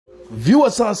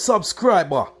Viewers and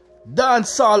subscriber,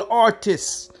 dancehall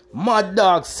artist Mad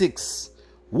Daag6.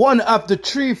 One of the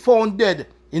 3 found dead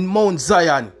in Mount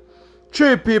Zion.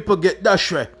 3 people get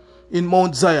Dashweh in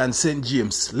Mount Zion, St.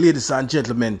 James. Ladies and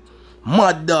gentlemen,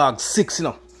 Mad Daag6, you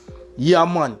know. Yeah,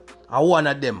 man. I one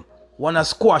of them. One of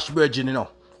Squash Virgin, you know.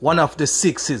 One of the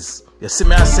 6s. You see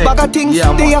me, I say, BaggaThingz,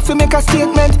 yeah, they have to make a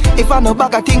statement. If I know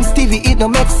BaggaThingz TV, it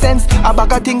don't make sense. A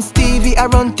BaggaThingz TV, I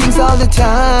run things all the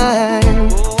time.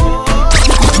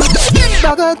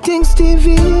 BaggaThingz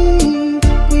TV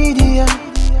Media.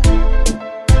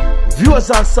 Viewers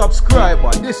and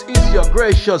subscribers, this is your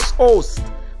gracious host,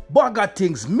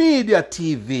 BaggaThingz Media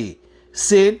TV,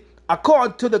 saying,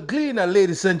 according to the Gvnned,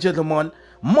 ladies and gentlemen,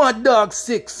 Mad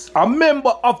Daag6, a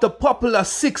member of the popular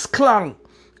 6 clan,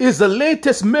 is the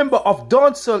latest member of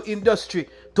dancehall industry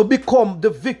to become the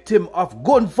victim of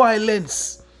gun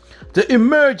violence. The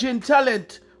emerging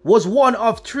talent was one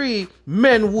of 3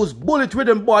 men whose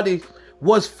bullet-ridden body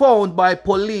was found by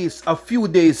police a few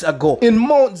days ago in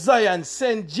Mount Zion,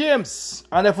 St. James.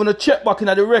 And if you want to check back in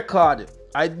the record,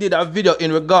 I did a video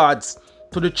in regards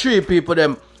to the 3 people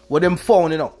them where them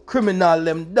found, you know, criminal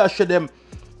them, dash them.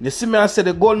 You see me, I said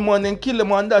the gunman and kill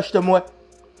them and dash them away.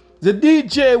 The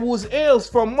DJ, who hails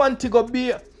from Montego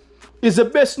Bay, is the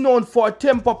best known for a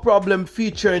temper problem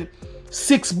featuring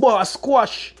 6-bar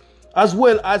squash, as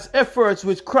well as efforts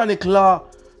with Chronic Law,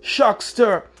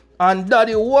 Shockster, and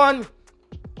Daddy One.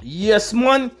 Yes,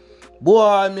 man.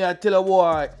 Boy, me I tell you,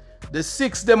 boy, the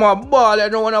 6 them are ball, I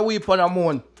don't want to weep on a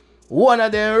man. One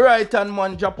of them right hand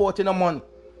man drop out in a man.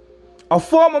 A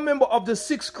former member of the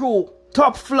 6 crew,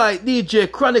 top flight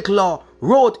DJ Chronic Law,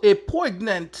 wrote a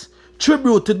poignant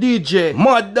tribute to DJ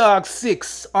Mad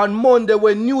Daag6 on Monday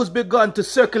when news began to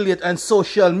circulate on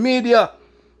social media.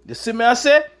 You see me I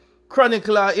say? Chronic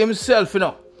Law himself, you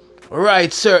know,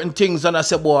 write certain things and I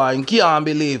say, boy, I can't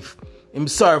believe him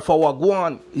sorry for what go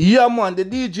on. Yeah, man, the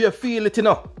DJ feel it, you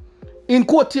know. In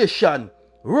quotation,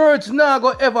 words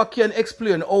never ever can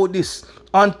explain how this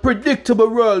unpredictable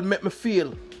world make me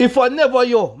feel. If I never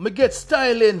me get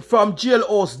styling from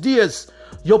jailhouse days.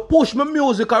 You push my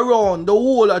music around the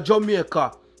whole of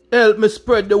Jamaica. Help me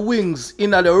spread the wings in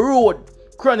the road.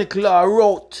 Chronic Law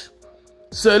wrote.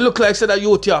 So it look like that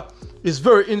youth here is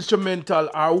very instrumental,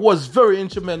 or was very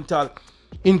instrumental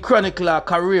in Chronic Law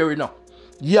career, you know.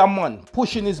 Yeah, man,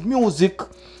 pushing his music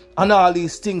and all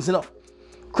these things, you know.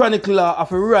 Chronic Law have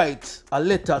to write a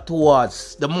letter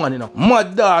towards the man, you know.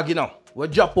 Mad Dog, you know, will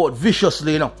drop out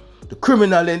viciously, you know. The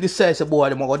criminal then decides, boy,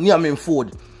 them are going to name him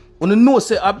food. When you know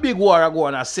say a big war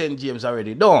going on at St. James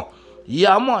already, don't?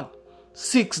 Yeah, man.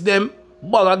 6 them,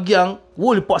 bag gang,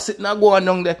 whole sitting going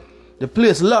down there. The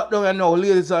place locked down now,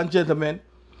 ladies and gentlemen.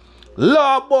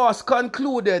 Law boss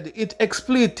concluded it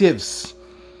expletives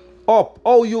up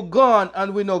how you gone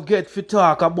and we no get to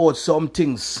talk about some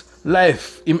things.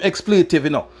 Life, him expletive, you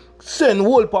know. Send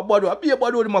whole body, be a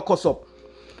body with him cuss up.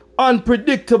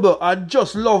 Unpredictable, I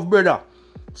just love brother.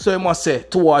 So he must say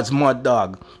towards Mad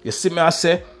Dog. You see me I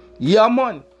say? Yeah,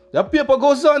 man. The paper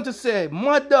goes on to say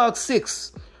Mad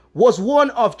Daag6 was one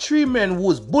of 3 men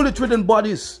whose bullet-ridden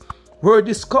bodies were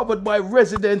discovered by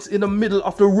residents in the middle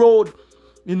of the road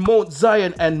in Mount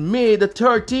Zion on May the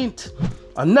 13th.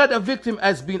 Another victim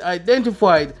has been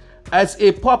identified as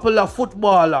a popular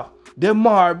footballer,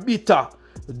 Demar Bitter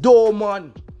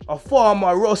Doman, a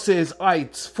former Ross's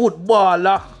Heights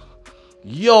footballer.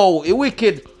 Yo, a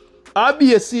wicked. I'll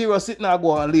be a serious sitting there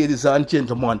going, ladies and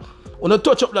gentlemen. Wanna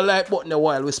touch up the like button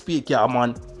while we speak here,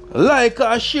 man. Like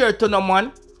and share to no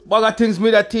man. BaggaThingz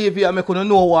Media TV and make you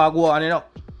know what go on, you know.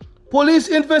 Police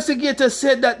investigators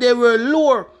said that they were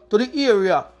lured to the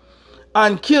area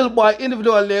and killed by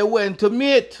individuals they went to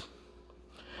meet.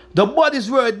 The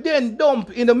bodies were then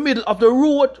dumped in the middle of the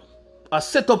road. A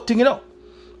setup thing, you know.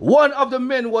 One of the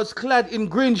men was clad in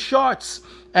green shorts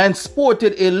and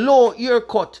sported a low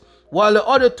haircut, while the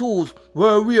other 2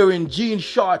 were wearing jean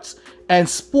shorts and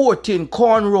sporting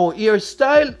cornrow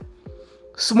hairstyle.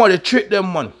 Somebody trick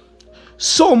them, man.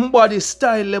 Somebody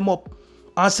style them up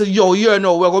and say, yo, you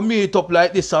know, we're going to meet up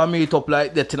like this or meet up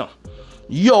like that, you know.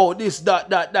 Yo, this, that.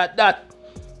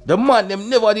 The man, them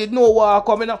never did know what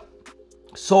coming up.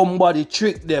 Somebody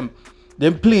trick them.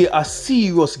 Them play a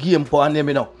serious game for them,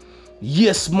 you know.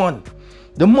 Yes, man.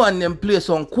 The man, them play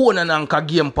some corner anchor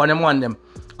game for them, man, them,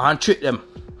 and trick them.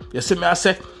 You see me, I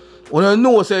say, when you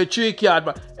know say 3 card,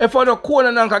 but if I don't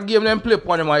corner anchor game, then play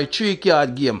upon them a 3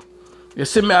 card game. You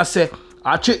see me, I say,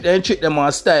 I trick them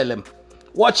and style them.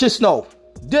 Watch this now.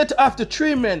 Death after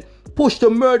 3 men pushed the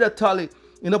murder tally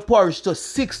in the parish to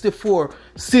 64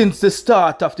 since the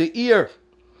start of the year.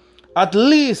 At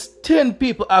least 10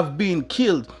 people have been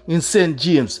killed in St.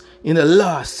 James in the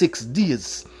last 6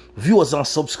 days. Viewers and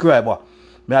subscribers,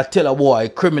 may I tell a boy,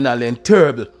 criminal and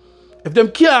terrible. If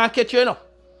them can't catch you,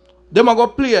 them are going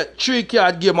to play a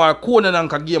 3-card game or a corner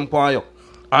anchor game for you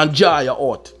and jar you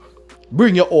out.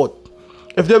 Bring you out.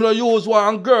 If them don't use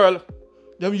one girl,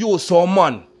 them use some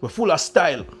man. We're full of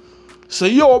style. So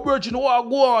yo, virgin, what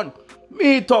go on?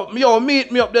 Meet up, yo,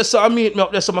 meet me up there, so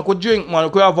I could drink, man. I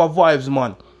could have a vibes,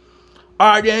 man.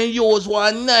 Or then use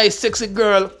one nice, sexy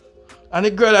girl. And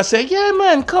the girl I say, yeah,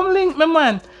 man, come link me,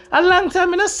 man. A long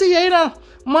time I don't see you, you know.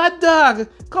 My dog,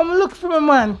 come look for me,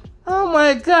 man. Oh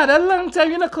my God, a long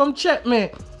time you don't come check me.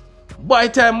 By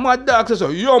the time my dog says,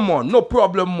 yo, man, no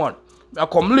problem, man. I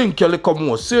come link you, like come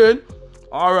on, saying.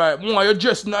 Alright, man, you're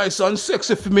just nice and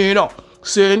sexy for me, you know.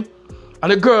 Saying.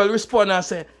 And the girl respond and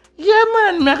say, yeah,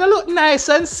 man, make I look nice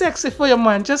and sexy for you,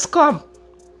 man. Just come.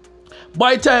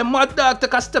 By the time my dog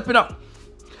take a step in up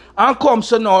and come,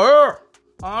 so now,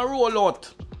 and roll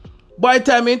out. By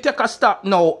the time he take a stop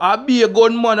now, a be a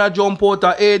gunman a jump out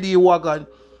a AD wagon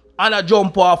and a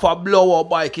jump off a blower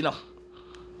bike, you know.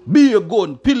 Be a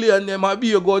gun, pillion them and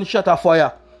be a gun shot a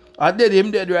fire. I dead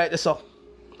him dead right there, so.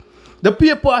 The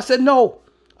paper said no.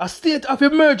 A state of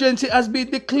emergency has been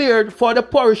declared for the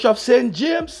parish of St.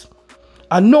 James,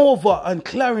 Nova and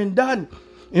Clarendon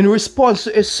in response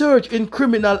to a surge in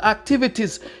criminal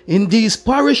activities in these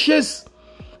parishes.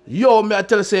 Yo, me I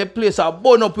tell you, say a place a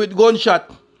burn up with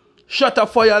gunshot. Shot a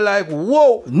fire like,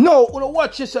 whoa. No, you know,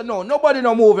 watch this now. Nobody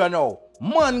no move here now.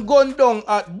 Man gun down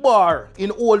at bar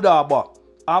in Old Harbour.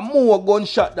 And more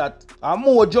gunshot that. And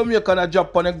more Jamaican a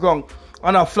drop on the ground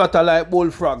and a flatter like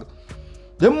bullfrog.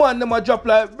 The man them a drop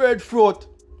like breadfruit.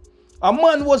 A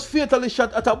man was fatally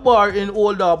shot at a bar in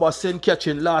Old Harbour, St.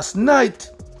 Catherine last night.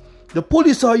 The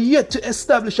police are yet to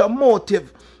establish a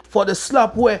motive for the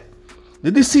slapway.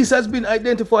 The deceased has been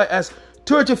identified as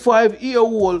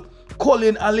 35-year-old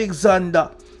Colin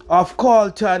Alexander of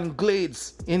Carlton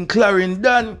Glades in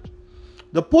Clarendon.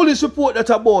 The police report that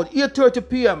about 8:30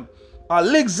 p.m.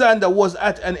 Alexander was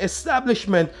at an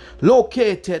establishment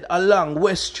located along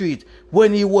West Street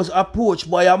when he was approached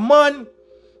by a man.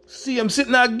 See him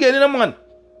sitting again in a man.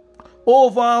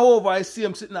 Over and over I see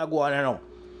him sitting there going around.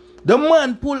 The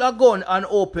man pulled a gun and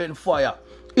opened fire,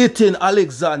 hitting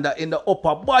Alexander in the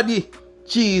upper body.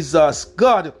 Jesus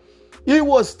God. He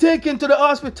was taken to the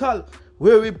hospital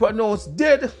where he pronounced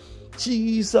dead.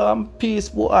 Jesus and peace,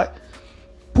 boy.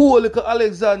 Poor little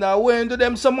Alexander went to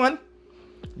them someone.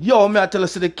 Yo, me I tell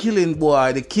us the killing,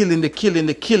 boy. The killing.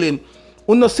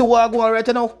 You know see what going on right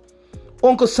now?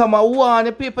 Uncle Sam want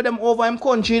the people them over him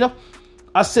country, you know?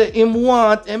 I say him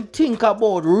want him think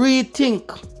about,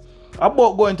 rethink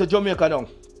about going to Jamaica now.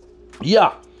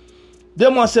 Yeah. They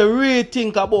must say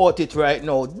rethink about it right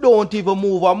now. Don't even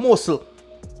move a muscle.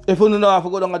 If you don't have to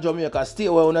go down to Jamaica, stay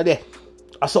where you're there.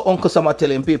 I saw Uncle Sam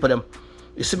telling people them.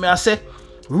 You see me I say?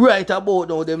 Right about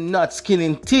now, them not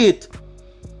skinning teeth.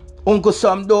 Uncle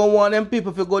Sam don't want them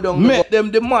people to go down, make them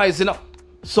demise, you know.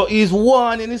 So he's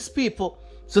warning his people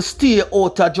to stay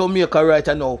out of Jamaica right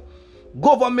now.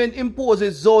 Government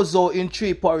imposes Zozo in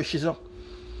 3 parishes, you know.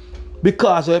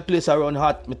 Because of the place around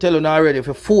hot, I tell you already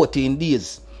for 14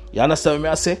 days. You understand me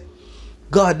I say?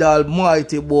 God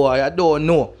almighty, boy, I don't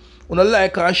know. You know,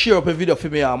 like and share up a video for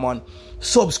me, man.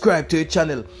 Subscribe to the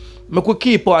channel. I could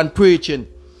keep on preaching.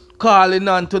 Calling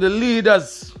on to the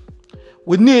leaders.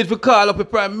 We need to call up the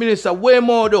Prime Minister way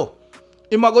more though.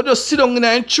 He might go just sit down in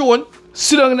the throne,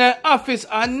 sit down in the office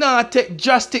and not take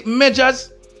drastic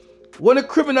measures. When the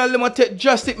criminal them take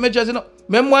drastic measures, you know.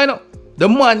 Remember, you know, the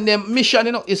man them mission,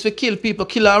 you know, is to kill people,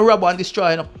 kill and rob and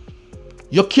destroy, you know.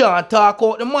 You can't talk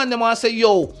out. The man them and say,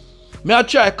 yo, me I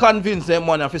try convince them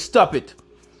man if you stop it.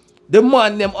 The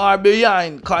man them are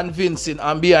behind convincing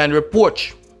and behind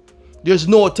reproach. There's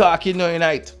no talking no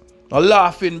night. No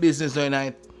laughing business no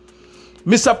night.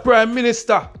 Mr. Prime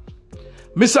Minister,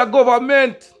 Mr.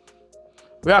 Government,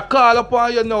 we are call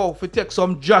upon you now to take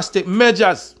some drastic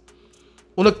measures.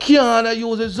 You can't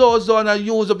use the Zozo and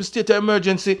use up the state of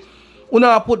emergency.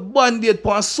 You put band-aid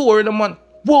on sore in the man.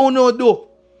 What you do?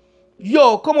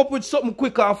 Yo, come up with something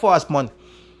quick and fast, man.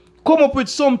 Come up with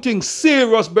something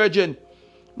serious, Virgin.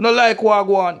 You don't like what I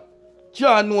go on.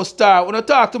 John no star. When I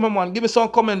talk to me, man, give me some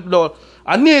comment below.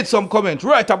 I need some comment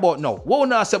right about now. What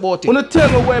you say about it? When you tell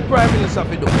me what Prime Minister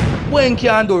can do, what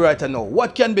can do right now?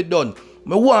 What can be done?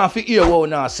 I want to hear what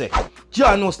you say.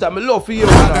 John no star, I love to hear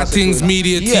what you say. BaggaThingz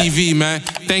Media TV, man.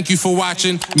 Thank you for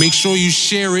watching. Make sure you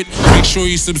share it. Make sure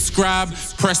you subscribe.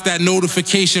 Press that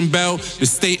notification bell to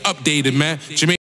stay updated, man.